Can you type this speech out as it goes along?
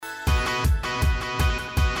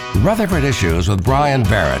Rutherford Issues with Brian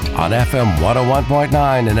Barrett on FM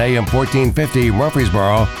 101.9 and AM 1450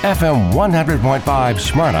 Murfreesboro, FM 100.5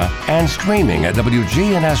 Smyrna, and streaming at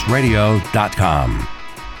WGNSradio.com.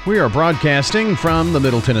 We are broadcasting from the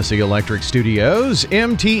Middle Tennessee Electric Studios.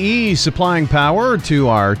 MTE supplying power to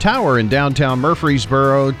our tower in downtown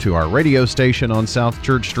Murfreesboro, to our radio station on South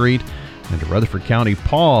Church Street, and to Rutherford County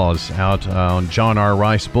Paws out on John R.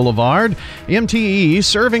 Rice Boulevard. MTE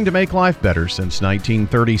serving to make life better since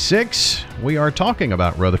 1936. We are talking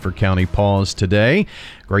about Rutherford County Paws today.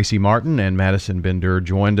 Gracie Martin and Madison Bender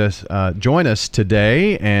join us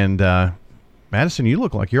today, and Madison, you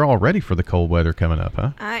look like you're all ready for the cold weather coming up,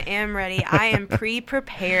 huh? I am ready. I am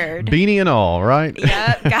pre-prepared. Beanie and all, right?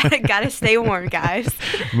 Yep, gotta stay warm, guys.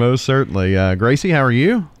 Most certainly. Gracie, how are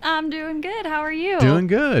you? I'm doing good. How are you? Doing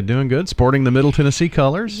good. Sporting the Middle Tennessee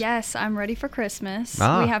colors? Yes, I'm ready for Christmas. We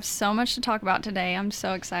have so much to talk about today. I'm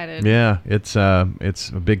so excited. Yeah, it's a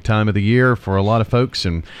big time of the year for a lot of folks,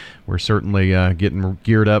 and we're certainly getting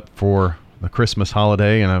geared up for the Christmas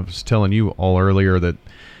holiday. And I was telling you all earlier that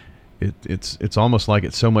it's almost like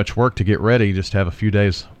it's so much work to get ready just to have a few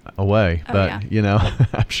days away. Oh, but, yeah. you know,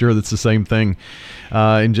 I'm sure that's the same thing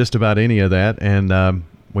in just about any of that. And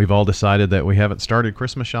we've all decided that we haven't started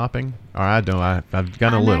Christmas shopping. Or I've done a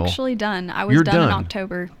little. I'm actually done. I was You're done in done.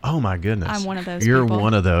 October. Oh, my goodness. I'm one of those You're people.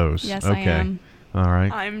 one of those. Yes, okay. I am. All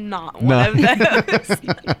right. I'm not one of those.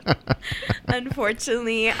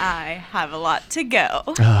 Unfortunately, I have a lot to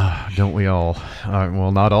go. Don't we all?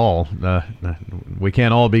 Well, not all. We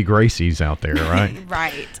can't all be Gracies out there, right?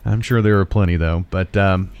 Right. I'm sure there are plenty, though. But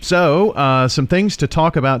some things to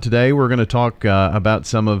talk about today. We're going to talk about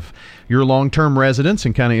some of your long-term residents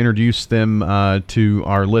and kind of introduce them to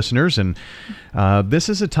our listeners. And this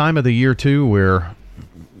is a time of the year, too, where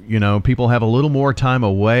people have a little more time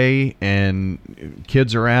away and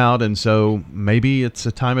kids are out, and so maybe it's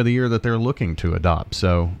a time of the year that they're looking to adopt.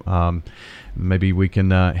 So maybe we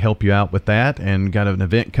can help you out with that, and got an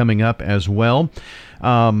event coming up as well.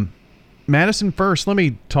 Madison, first, let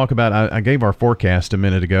me talk about, I gave our forecast a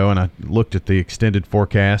minute ago, and I looked at the extended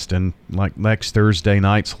forecast, and like next Thursday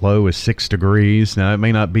night's low is 6 degrees. Now, it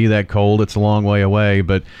may not be that cold. It's a long way away,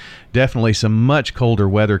 but definitely some much colder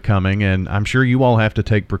weather coming, and I'm sure you all have to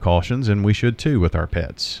take precautions, and we should too with our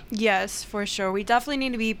pets. Yes, for sure. We definitely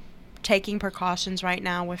need to be taking precautions right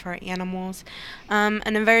now with our animals.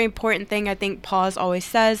 And a very important thing I think Paws always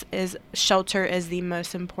says is shelter is the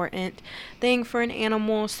most important thing for an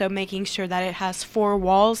animal. So making sure that it has 4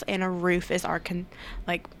 walls and a roof is our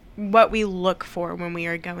what we look for when we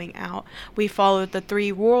are going out. We follow the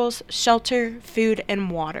 3 rules: shelter, food, and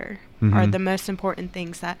water. Are the most important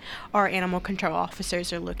things that our animal control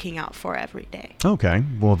officers are looking out for every day. Okay,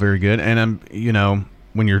 well, very good. And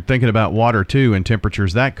when you're thinking about water too, and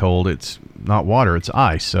temperatures that cold, it's not water, it's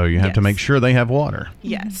ice. So you have to make sure they have water.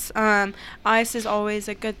 Yes. Ice is always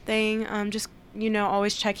a good thing. Just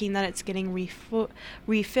always checking that it's getting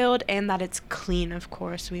refilled and that it's clean, of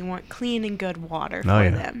course. We want clean and good water for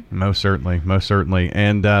them. Most certainly.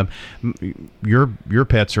 And your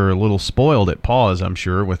pets are a little spoiled at Paws, I'm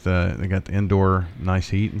sure, with they got the indoor nice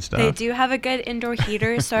heat and stuff. They do have a good indoor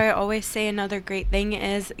heater, so I always say another great thing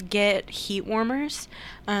is get heat warmers.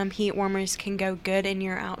 Heat warmers can go good in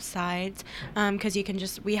your outsides because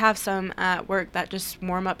we have some at work that just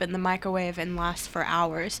warm up in the microwave and last for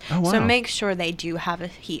hours. Oh, wow. So make sure they do have a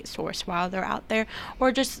heat source while they're out there,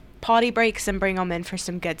 or just potty breaks and bring them in for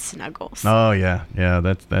some good snuggles. Oh yeah,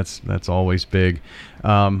 that's always big.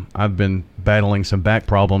 I've been battling some back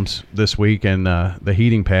problems this week, and the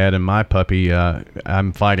heating pad, and my puppy,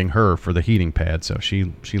 I'm fighting her for the heating pad, so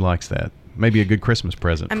she likes that. Maybe a good Christmas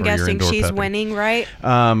present. I'm for your guessing indoor she's puppy. winning, right?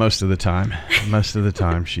 Most of the time.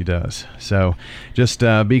 She does. So just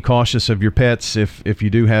be cautious of your pets. If you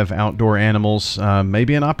do have outdoor animals,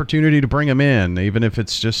 maybe an opportunity to bring them in, even if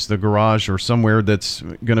it's just the garage or somewhere that's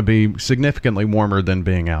going to be significantly warmer than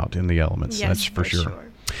being out in the elements. Yes, that's for sure.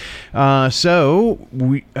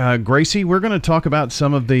 Gracie, we're going to talk about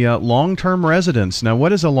some of the long-term residents. Now,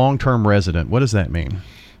 what is a long-term resident? What does that mean?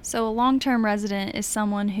 So a long-term resident is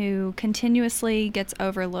someone who continuously gets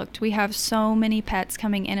overlooked. We have so many pets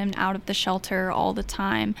coming in and out of the shelter all the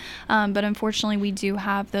time, but unfortunately we do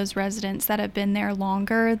have those residents that have been there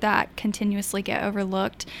longer that continuously get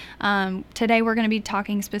overlooked. Today we're going to be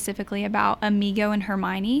talking specifically about Amigo and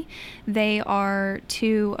Hermione. They are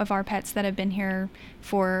 2 of our pets that have been here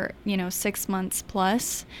for 6 months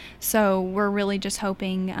plus. So we're really just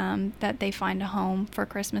hoping that they find a home for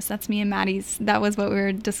Christmas. That's me and Maddie's. That was what we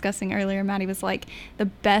were discussing earlier. Maddie was like, the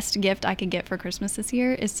best gift I could get for Christmas this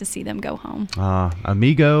year is to see them go home.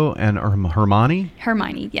 Amigo and Hermione?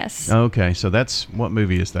 Hermione, yes. Okay, so what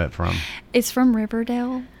movie is that from? It's from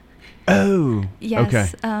Riverdale. Oh, yes. Okay.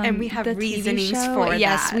 And we have the TV reasonings show. for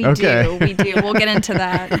yes, that. we Okay. do. We do. We'll get into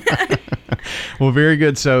that. Well, very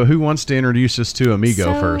good. So who wants to introduce us to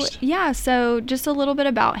Amigo first? Yeah, so just a little bit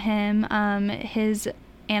about him. His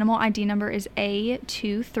animal ID number is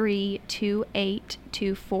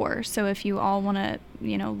A232824. So if you all want to,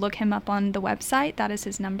 look him up on the website, that is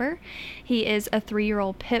his number. He is a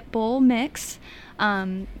 3-year-old pit bull mix.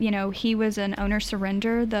 He was an owner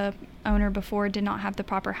surrender. The owner before did not have the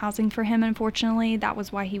proper housing for him, unfortunately. That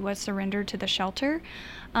was why he was surrendered to the shelter.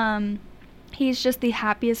 He's just the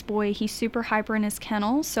happiest boy. He's super hyper in his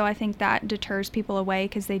kennel, so I think that deters people away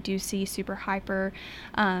because they do see super hyper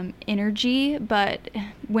energy. But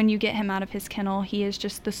when you get him out of his kennel, he is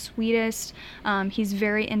just the sweetest. He's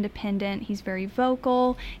very independent. He's very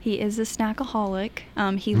vocal. He is a snackaholic.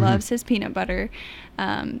 He loves his peanut butter.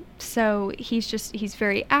 So he's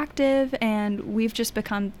very active, and we've just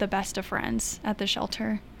become the best of friends at the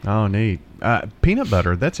shelter. Oh, neat. Peanut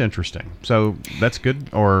butter, that's interesting. So that's good,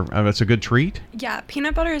 or it's a good treat? Yeah,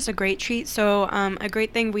 peanut butter is a great treat. So a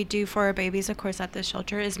great thing we do for our babies, of course, at the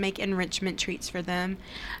shelter is make enrichment treats for them.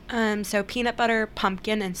 So peanut butter,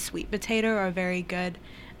 pumpkin, and sweet potato are very good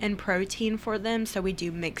and protein for them. So we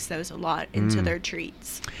do mix those a lot into their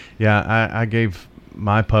treats. Yeah, I gave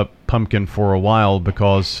my pumpkin for a while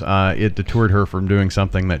because it deterred her from doing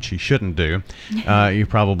something that she shouldn't do. You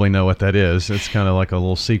probably know what that is. It's kind of like a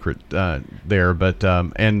little secret there. But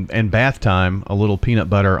and bath time, a little peanut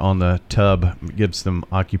butter on the tub keeps them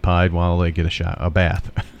occupied while they get a bath.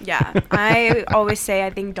 Yeah, I always say I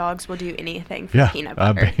think dogs will do anything for peanut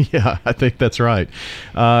butter. Yeah, I think that's right.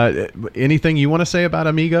 Anything you want to say about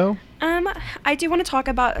Amigo? I do want to talk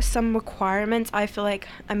about some requirements I feel like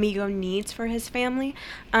Amigo needs for his family.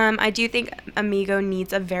 I do think Amigo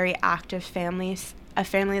needs a very active family, a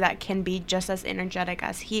family that can be just as energetic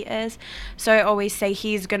as he is. So I always say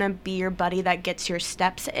he's going to be your buddy that gets your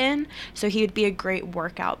steps in. So he would be a great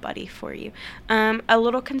workout buddy for you. A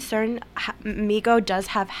little concern, Amigo does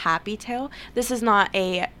have happy tail. This is not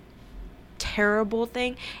a terrible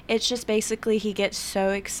thing. It's just basically he gets so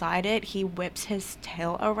excited he whips his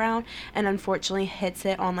tail around and unfortunately hits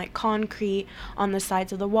it on like concrete on the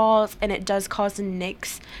sides of the walls, and it does cause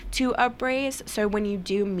nicks to upraise. So when you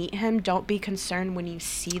do meet him, don't be concerned when you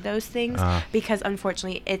see those things because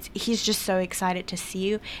unfortunately he's just so excited to see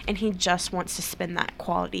you and he just wants to spend that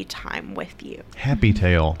quality time with you. Happy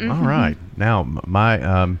tail. All right. Now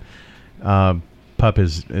my pup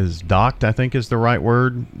is docked, I think is the right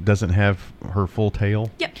word. Doesn't have her full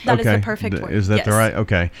tail. Yep, that is the perfect word. Is that the right?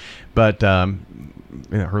 Okay. But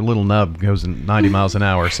her little nub goes 90 miles an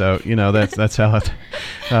hour, so that's how it.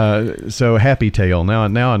 So happy tail. Now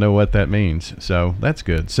I know what that means. So that's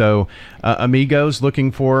good. So Amigos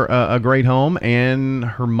looking for a great home, and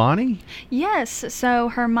Hermione. Yes. So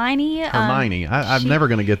Hermione. I'm never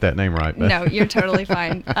going to get that name right. But. No, you're totally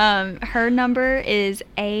fine. Her number is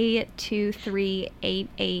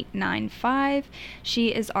A238895.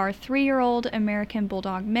 She is our 3-year-old American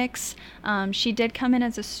Bulldog mix. She did come in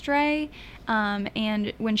as a stray.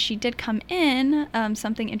 And when she did come in,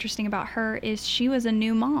 something interesting about her is she was a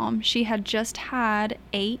new mom. She had just had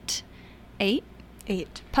eight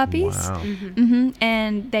puppies. Wow.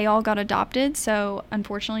 And they all got adopted. So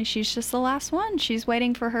unfortunately, she's just the last one. She's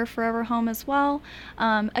waiting for her forever home as well.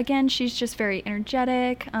 Again, she's just very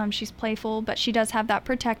energetic. She's playful, but she does have that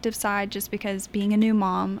protective side just because being a new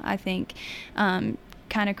mom, I think, kind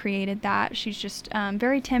of created that. She's just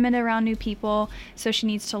very timid around new people, so she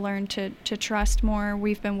needs to learn to trust more.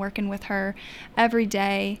 We've been working with her every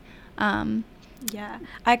day. Yeah,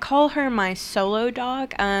 I call her my solo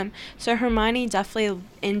dog. So Hermione definitely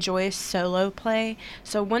enjoys solo play.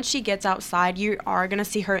 So once she gets outside, you are going to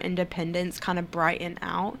see her independence kind of brighten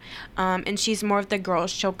out. And she's more of the girl.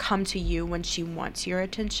 She'll come to you when she wants your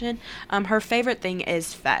attention. Her favorite thing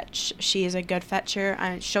is fetch. She is a good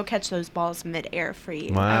fetcher. She'll catch those balls midair for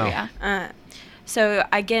you. Wow. Oh, yeah. So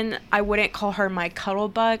again, I wouldn't call her my cuddle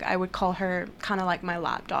bug. I would call her kind of like my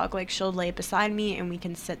lap dog. Like she'll lay beside me and we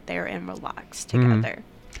can sit there and relax together.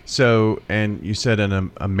 So, and you said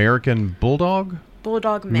an American Bulldog?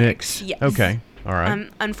 Bulldog mix. Yes. Okay. All right.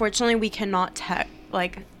 Unfortunately, we cannot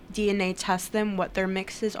DNA test them what their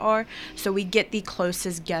mixes are. So we get the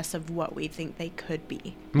closest guess of what we think they could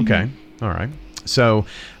be. Okay. All right. So,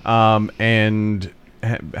 and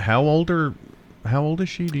how old are how old is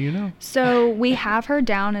she? Do you know? So we have her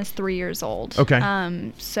down as 3 years old. Okay.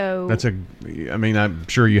 So I mean, I'm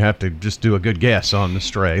sure you have to just do a good guess on the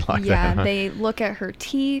stray like that. yeah, Huh? they look at her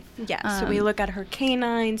teeth. Yeah, so we look at her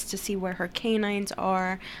canines to see where her canines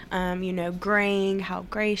are, graying, how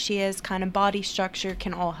gray she is, kind of body structure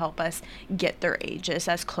can all help us get their ages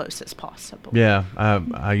as close as possible. Yeah,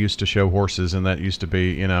 I used to show horses, and that used to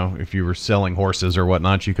be, if you were selling horses or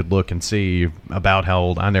whatnot, you could look and see about how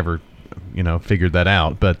old. I never, figured that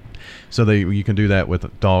out, but so you can do that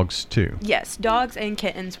with dogs too. Yes, dogs and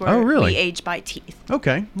kittens Oh, really? we age by teeth.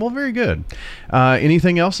 Okay, well, very good.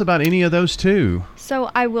 Anything else about any of those two?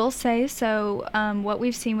 So I will say, what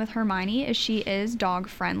we've seen with Hermione is she is dog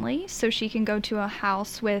friendly, so she can go to a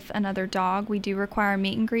house with another dog. We do require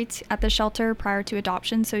meet and greets at the shelter prior to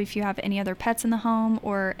adoption, so if you have any other pets in the home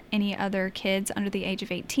or any other kids under the age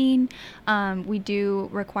of 18, we do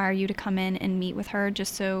require you to come in and meet with her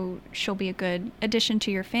just so she'll be a good addition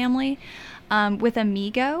to your family. With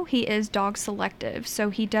Amigo, he is dog selective, so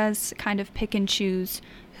he does kind of pick and choose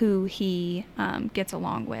who he gets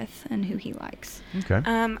along with and who he likes. Okay.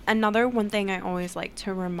 Another one thing I always like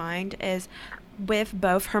to remind is with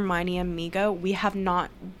both Hermione and Amigo, we have not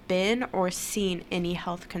been or seen any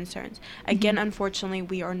health concerns. Again, unfortunately,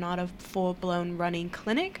 we are not a full-blown running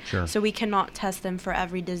clinic, Sure. so we cannot test them for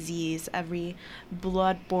every disease, every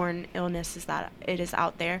blood-borne illnesses that it is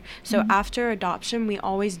out there. So after adoption, we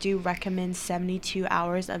always do recommend 72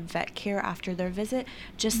 hours of vet care after their visit,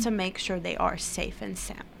 just to make sure they are safe and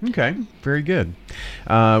sound. Okay, very good.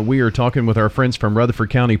 We are talking with our friends from Rutherford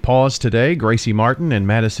County Paws today, Gracie Martin and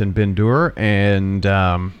Madison Bendur, and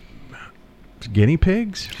guinea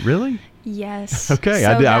pigs, really? Yes. Okay,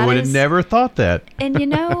 So I that would have is- never thought that. And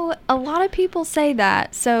a lot of people say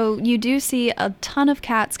that. So you do see a ton of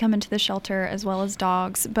cats come into the shelter as well as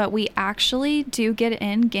dogs, but we actually do get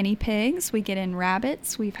in guinea pigs. We get in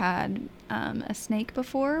rabbits. We've had a snake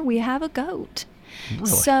before. We have a goat. Really?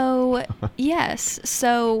 So, yes.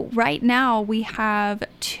 So right now we have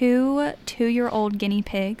two 2-year-old guinea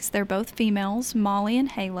pigs. They're both females, Molly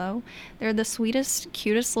and Halo. They're the sweetest,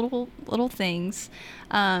 cutest little things.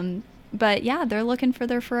 But yeah, they're looking for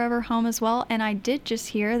their forever home as well. And I did just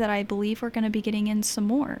hear that I believe we're going to be getting in some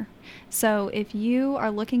more. So if you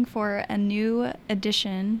are looking for a new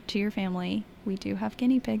addition to your family, we do have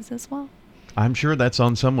guinea pigs as well. I'm sure that's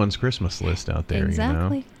on someone's Christmas list out there.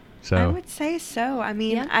 Exactly. So I would say so. I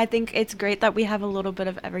mean, Yeah. I think it's great that we have a little bit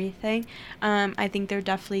of everything. I think they're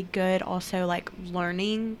definitely good also, like,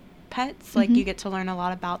 learning pets. Like, you get to learn a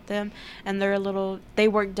lot about them, and they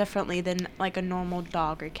work differently than, like, a normal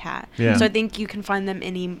dog or cat. Yeah. So I think you can find them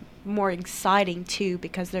any more exciting, too,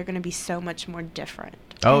 because they're going to be so much more different.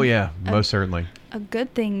 Oh yeah, most certainly. A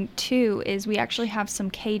good thing, too, is we actually have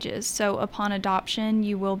some cages. So upon adoption,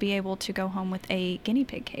 you will be able to go home with a guinea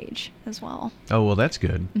pig cage as well. Oh well, that's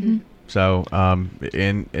good. So,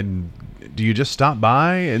 and do you just stop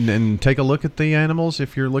by and take a look at the animals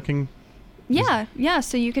if you're looking? Yeah.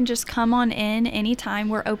 So you can just come on in anytime.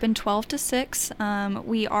 We're open 12 to 6.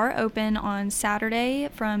 We are open on Saturday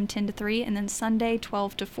from 10 to 3, and then Sunday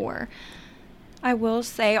 12 to 4. I will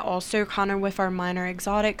say also, Connor, with our minor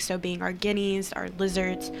exotics, so being our guineas, our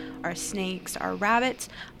lizards, our snakes, our rabbits,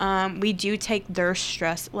 we do take their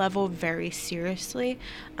stress level very seriously.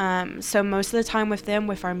 So most of the time with them,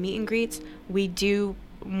 with our meet and greets, we do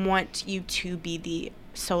want you to be the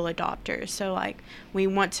sole adopter. So, like, we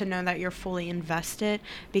want to know that you're fully invested,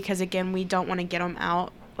 because, again, we don't want to get them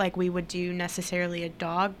out like we would do necessarily a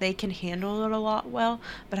dog. They can handle it a lot well,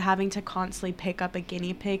 but having to constantly pick up a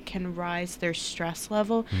guinea pig can rise their stress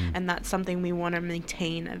level, and that's something we want to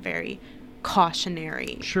maintain a very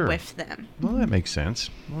cautionary Sure. with them. Well, that makes sense.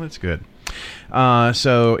 Well, that's good.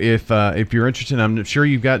 So if you're interested, I'm sure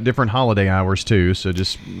you've got different holiday hours too. So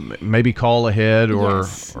just maybe call ahead or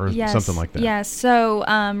Yes. something like that. Yes. So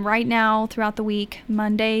right now, throughout the week,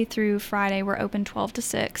 Monday through Friday, we're open 12 to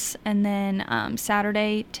 6, and then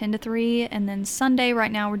Saturday 10 to 3, and then Sunday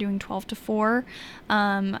right now we're doing 12 to 4.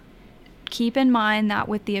 Keep in mind that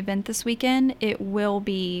with the event this weekend, it will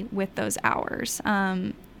be with those hours.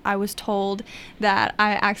 I was told that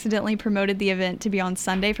I accidentally promoted the event to be on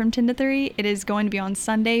Sunday from 10 to 3. It is going to be on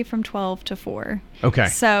Sunday from 12 to 4. Okay.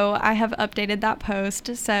 So I have updated that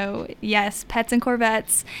post. So yes, Pets and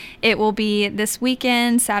Corvettes. It will be this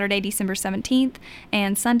weekend, Saturday, December 17th,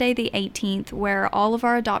 and Sunday, the 18th, where all of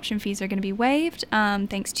our adoption fees are going to be waived,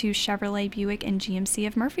 thanks to Chevrolet, Buick, and GMC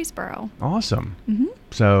of Murfreesboro. Awesome.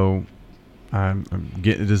 So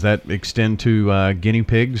Does that extend to guinea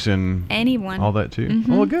pigs and anyone? All that too?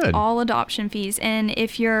 Mm-hmm. Oh, good. All adoption fees. And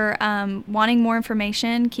if you're wanting more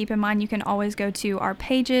information, keep in mind you can always go to our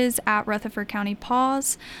pages at Rutherford County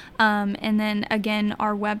Paws. And then again,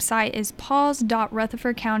 our website is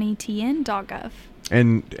paws.rutherfordcountytn.gov.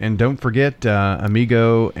 And don't forget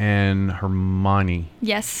Amigo and Hermione.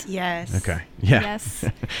 Yes. Yes. Okay. Yeah. Yes.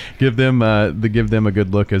 give them a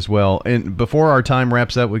good look as well. And before our time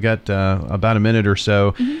wraps up, we got about a minute or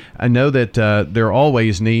so. Mm-hmm. I know that there are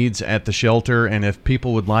always needs at the shelter, and if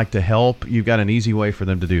people would like to help, you've got an easy way for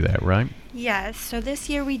them to do that, right? Yes, so this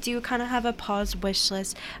year we do kind of have a pause wish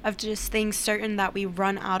list of just things certain that we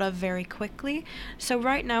run out of very quickly. So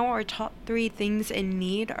right now our top 3 things in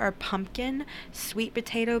need are pumpkin, sweet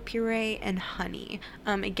potato puree, and honey.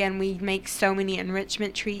 Again, we make so many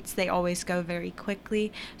enrichment treats, they always go very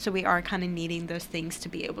quickly. So we are kind of needing those things to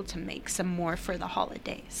be able to make some more for the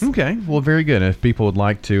holidays. Okay, well, very good. If people would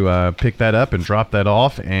like to pick that up and drop that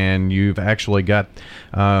off, and you've actually got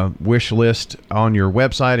wish list on your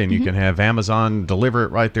website, and you can have Amazon deliver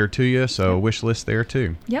it right there to you, so wish list there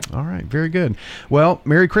too. Yep. All right, very good. Well,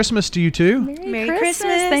 Merry Christmas to you too. Merry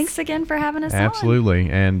Christmas. Thanks again for having us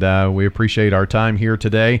Absolutely. And we appreciate our time here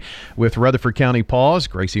today with Rutherford County Paws,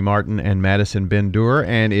 Gracie Martin and Madison Bendur.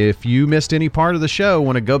 And if you missed any part of the show,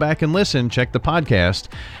 want to go back and listen, check the podcast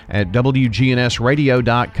at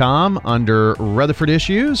WGNSradio.com under Rutherford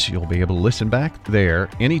Issues. You'll be able to listen back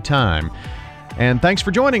there anytime. And thanks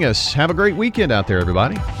for joining us. Have a great weekend out there,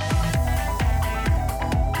 everybody.